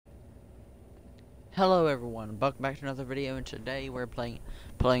Hello everyone, welcome back to another video, and today we're playing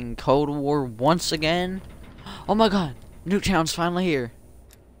Cold War once again. Oh my god, Nuketown's finally here.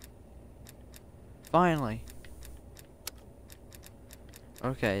 Finally.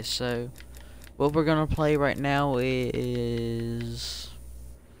 Okay, so what we're gonna play right now is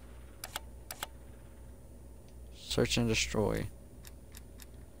Search and Destroy.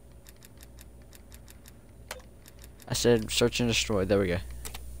 I said Search and Destroy, there we go.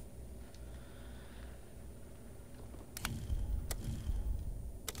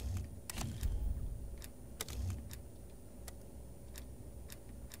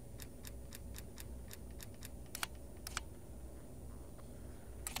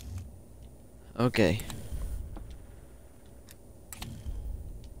 Okay.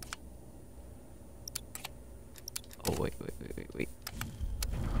 Oh wait.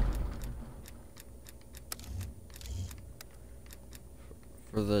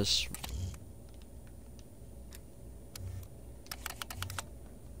 For this.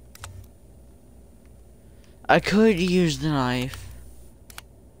 I could use the knife.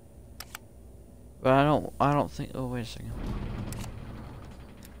 But I don't think, oh wait a second.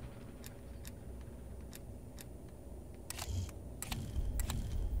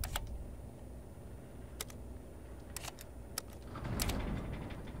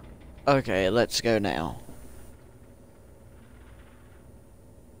 Okay, let's go now.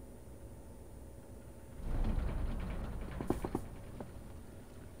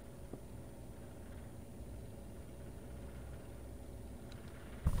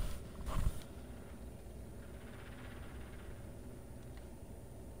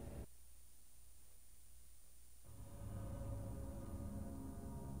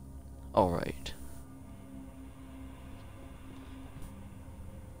 All right.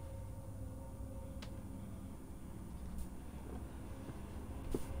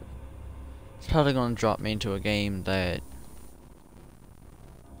 It's probably gonna drop me into a game that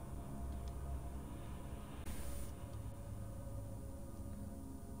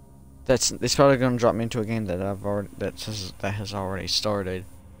it's probably gonna drop me into a game that that has already started.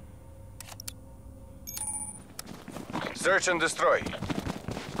 Search and destroy.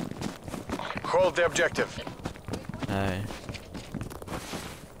 Hold the objective. No.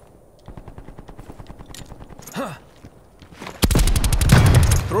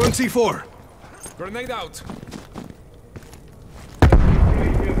 Throwing C4. Grenade out.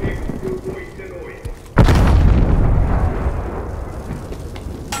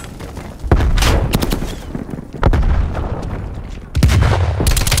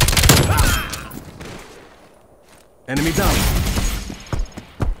 Enemy down.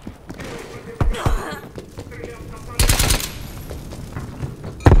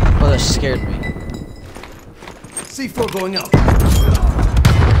 Oh, that scared me. C4 going out.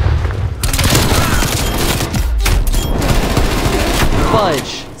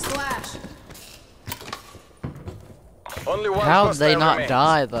 Fudge! Slash. Only one How'd they hostile not remains.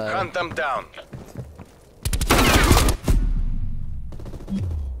 die, though? Hunt them down.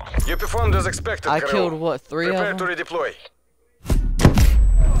 You performed as expected, I Karel. killed what, 3 of Prepare them? to redeploy.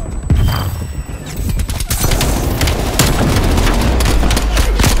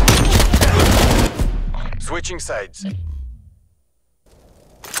 Switching sides.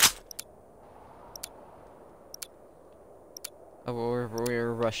 Oh,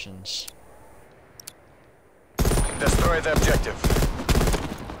 we're Russians. Destroy the objective.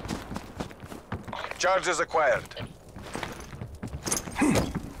 Charges acquired.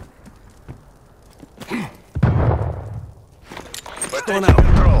 We're Going taking out.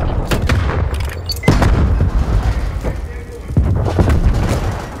 control.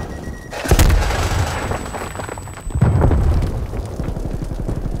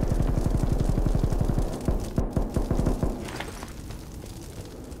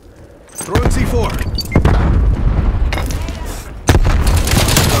 Throwing C4.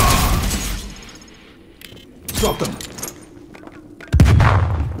 Drop them.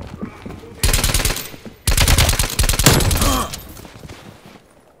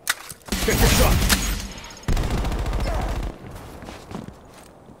 Get your shot.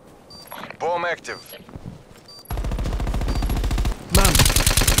 Bomb active. Man.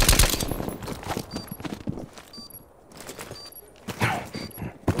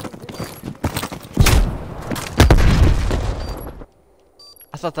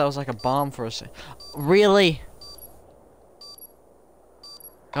 I thought that was like a bomb for a second. Really?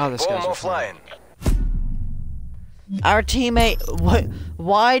 God, this Bomb guy's offline. Our teammate, what?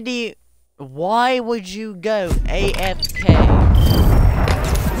 Why would you go AFK?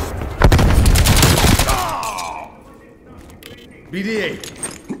 BDA.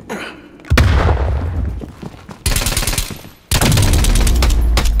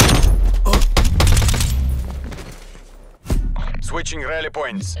 Switching rally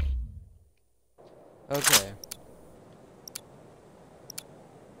points. Okay.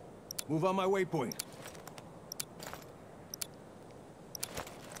 Move on my waypoint.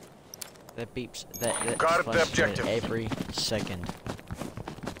 That beeps. That Guard the flashes objective. every second.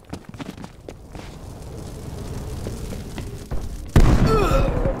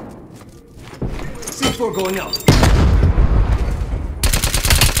 C4 going out.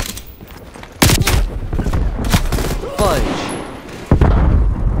 Fudge.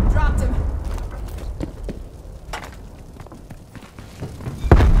 Dropped him.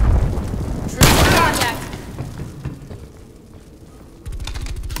 Trooper contact.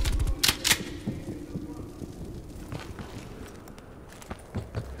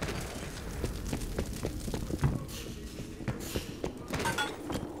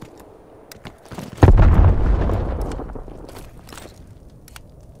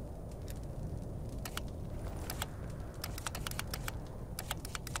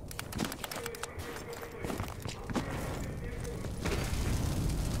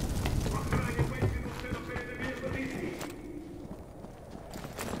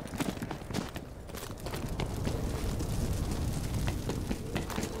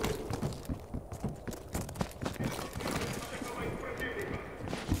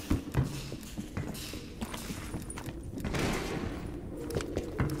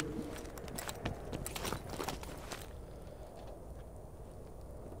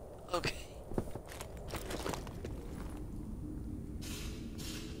 Okay.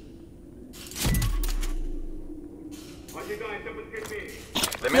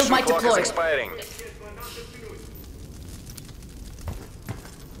 The mission mic clock is deployed. expiring.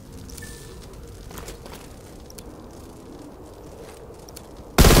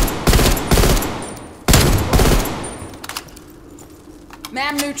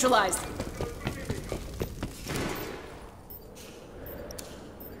 Man neutralized.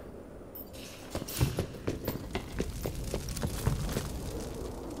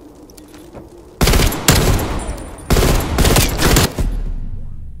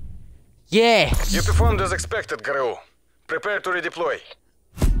 Yes. You performed as expected, GRU. Prepare to redeploy.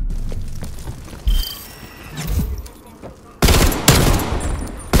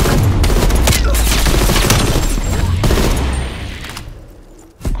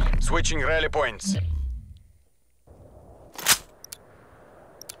 Switching rally points.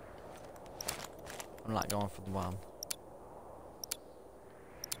 I'm not going for the bomb.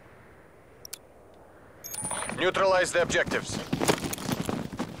 Neutralize the objectives.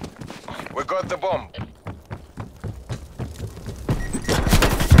 We got the bomb.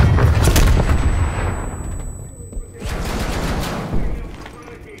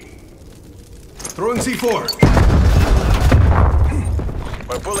 Throwing C4.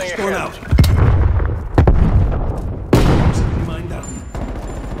 We're pulling Going ahead. out. Mine down.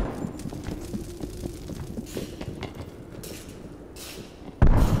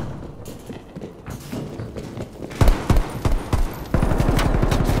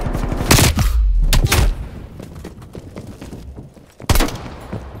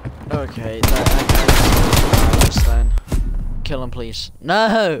 Okay, that then. Kill him, please.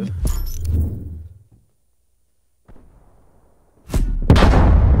 No!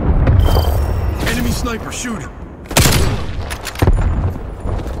 Enemy sniper, shoot.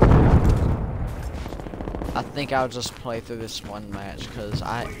 I think I'll just play through this one match because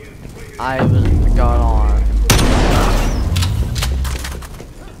I was got on.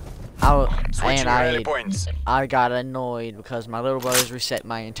 Switching rally points. I got annoyed because my little brothers reset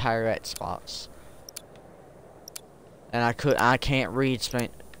my entire Xbox, and I can't read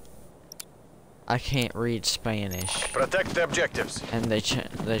Spanish, Protect the objectives. and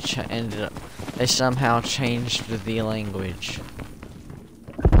they somehow changed the language.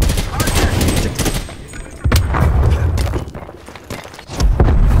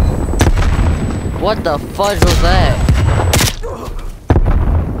 What the fudge was that?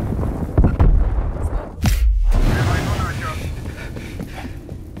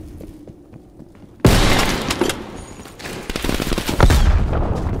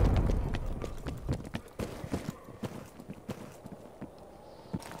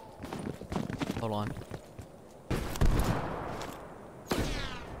 Hold on.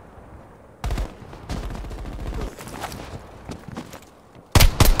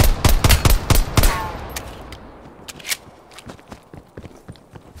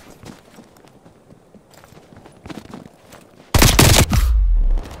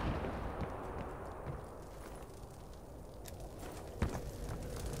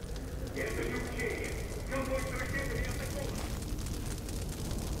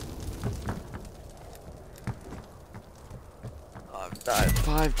 Died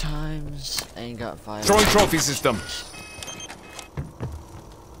 5 times and got 5. Throwing trophy system.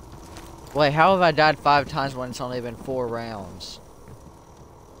 Wait, how have I died 5 times when it's only been 4 rounds?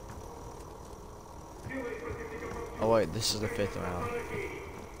 Oh wait, this is the 5th round.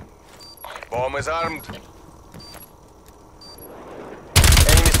 Bomb is armed. Enemy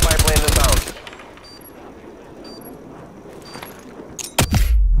spy plane inbound.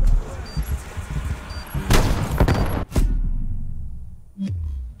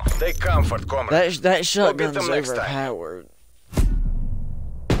 Take comfort, comrade. That shotgun's them next time. overpowered.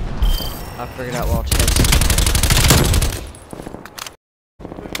 I figured out while testing.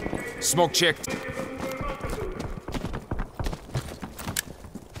 Smoke checked.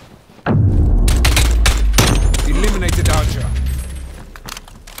 Eliminated Archer.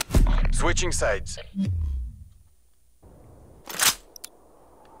 Switching sides.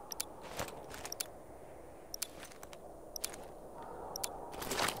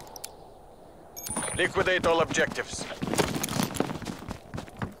 Liquidate all objectives.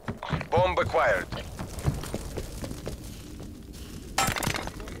 Bomb acquired.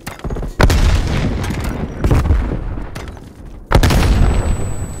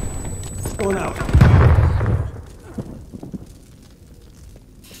 Going out.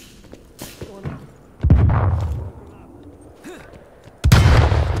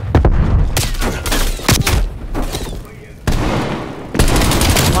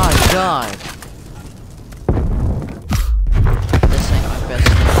 My God. This ain't my best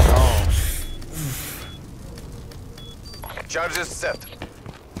game at all. Charges set.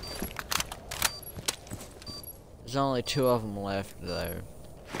 There's only 2 of them left though.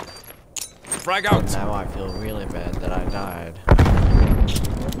 Frag out. Now I feel really bad that I died.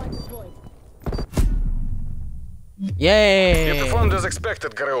 You Yay! performed as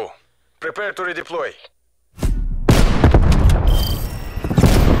expected, Garou. Prepare to redeploy.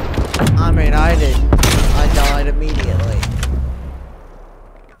 I mean, I didn't. I died immediately.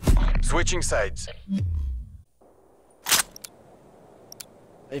 Switching sides.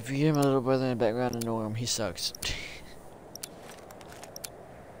 If you hear my little brother in the background, ignore him. He sucks.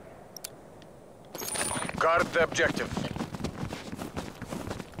 Guard the objective.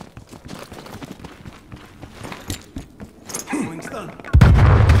 Wing's done.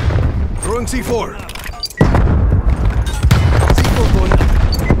 Throwing C4. C4 going up.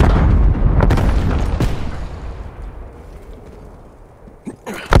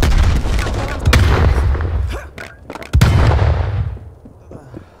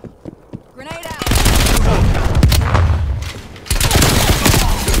 Grenade out.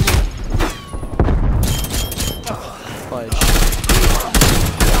 Fudge.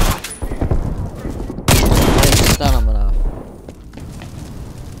 Didn't stun him enough.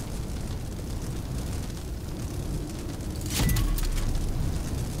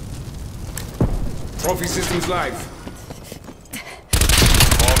 Trophy systems live.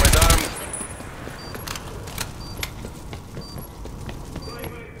 Bomb is armed.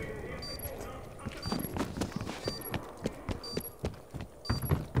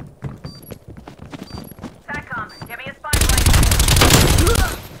 SATCOM, give me a spy plane.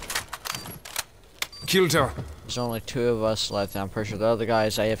 Killed her. There's only 2 of us left. I'm pretty sure the other guy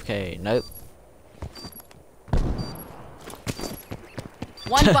is AFK. Nope.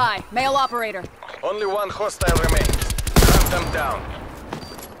 One by. Male operator. Only 1 hostile remains. Hunt them down.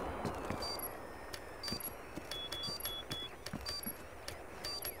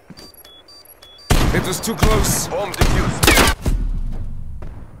 It was too close. Bomb defused.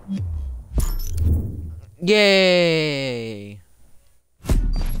 Yay!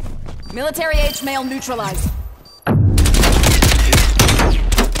 Military age male neutralized.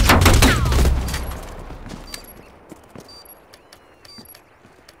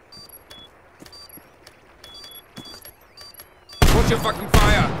 Watch your fucking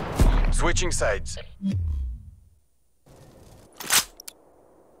fire. Switching sides.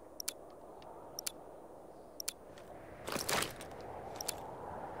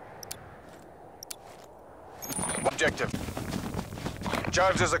 Objective.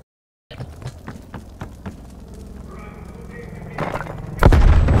 Charges are...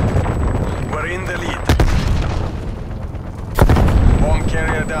 We're in the lead. Bomb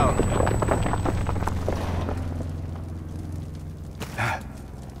carrier down.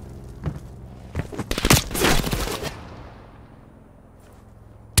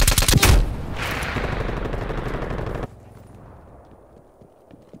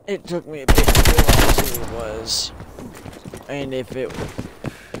 It took me a bit to realize who it was. And if it was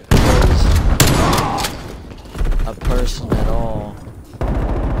a person at all.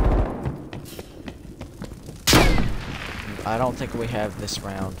 I I don't think we have this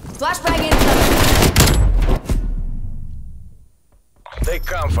round. Flashbang incoming. Take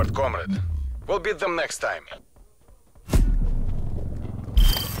comfort, comrade. We'll beat them next time.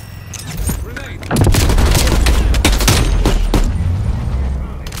 Grenade!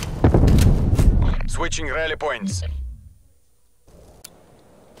 Switching rally points.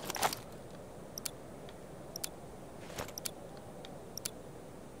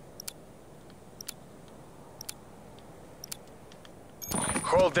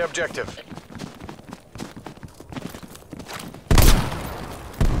 Hold the objective.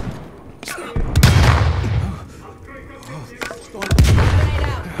 Grenade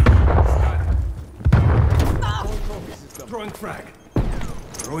out. Throwing frag.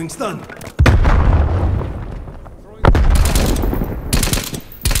 Throwing stun.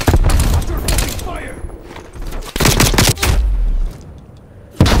 After fucking fire!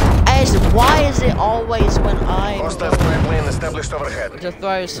 As why is it always when I Hostile spy plane established overhead. to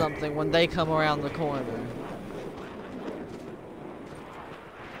throw something when they come around the corner?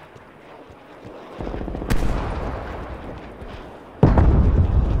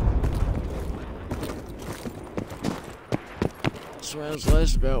 This round's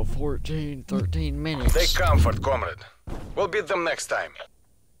last about 13 minutes. Take comfort, comrade. We'll beat them next time.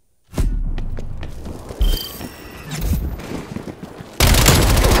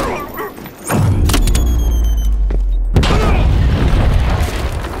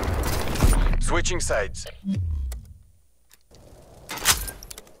 Switching sides.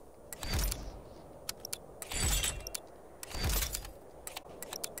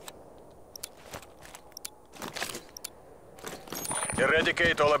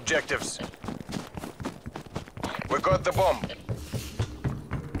 Eradicate all objectives. We got the bomb.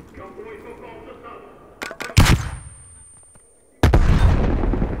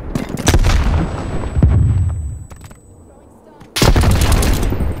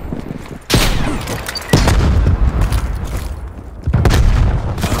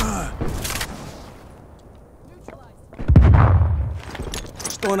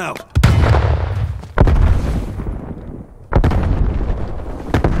 Stun out.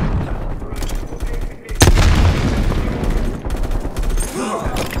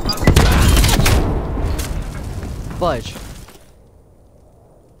 Fudge.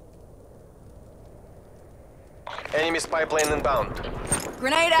 Enemy spy plane inbound.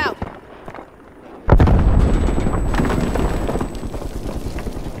 Grenade out. Grenade out.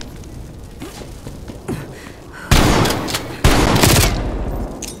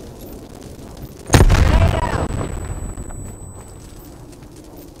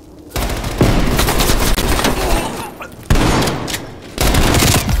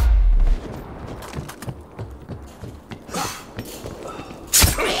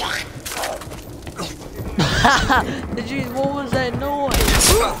 Did you? What was that noise?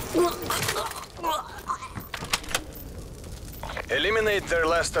 Eliminate their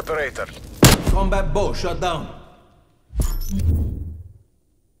last operator. Combat bow shut down.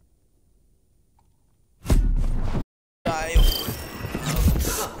 Die.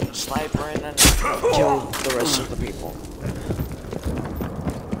 Sniper in and kill the rest of the people.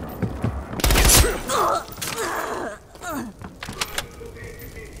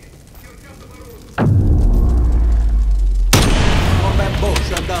 Combat bow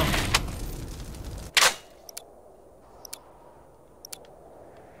shut down.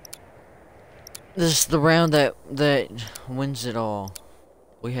 This is the round that wins it all.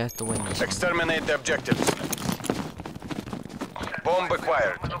 We have to win this one. Exterminate the objectives. Bomb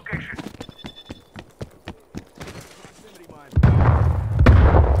acquired. Location.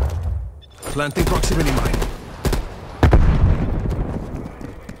 Planting proximity mine.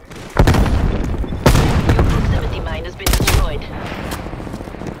 Your proximity mine has been destroyed.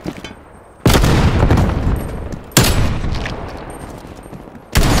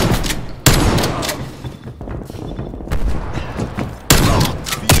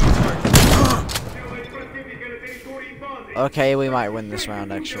 Okay, we might win this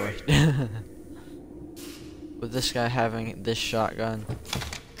round actually. With this guy having this shotgun,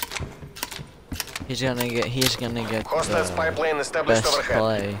 he's gonna get Hostile spy the plane established best overhead.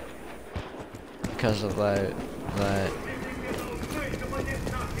 play because of that.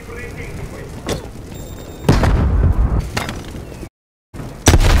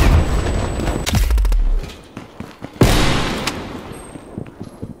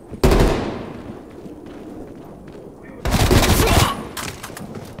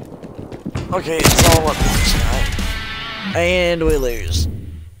 Okay, it's all up to this guy. And we lose.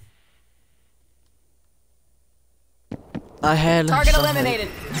 I had Target something- eliminated.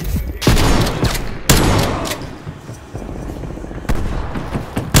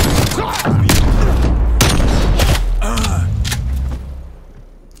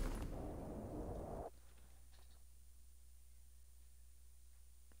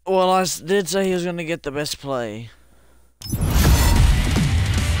 well, I did say he was gonna get the best play.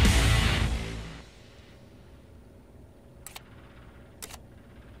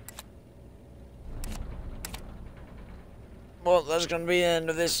 Well, that's gonna be the end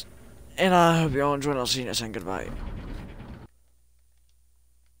of this. And I hope you all enjoyed. I'll see you next time. Goodbye.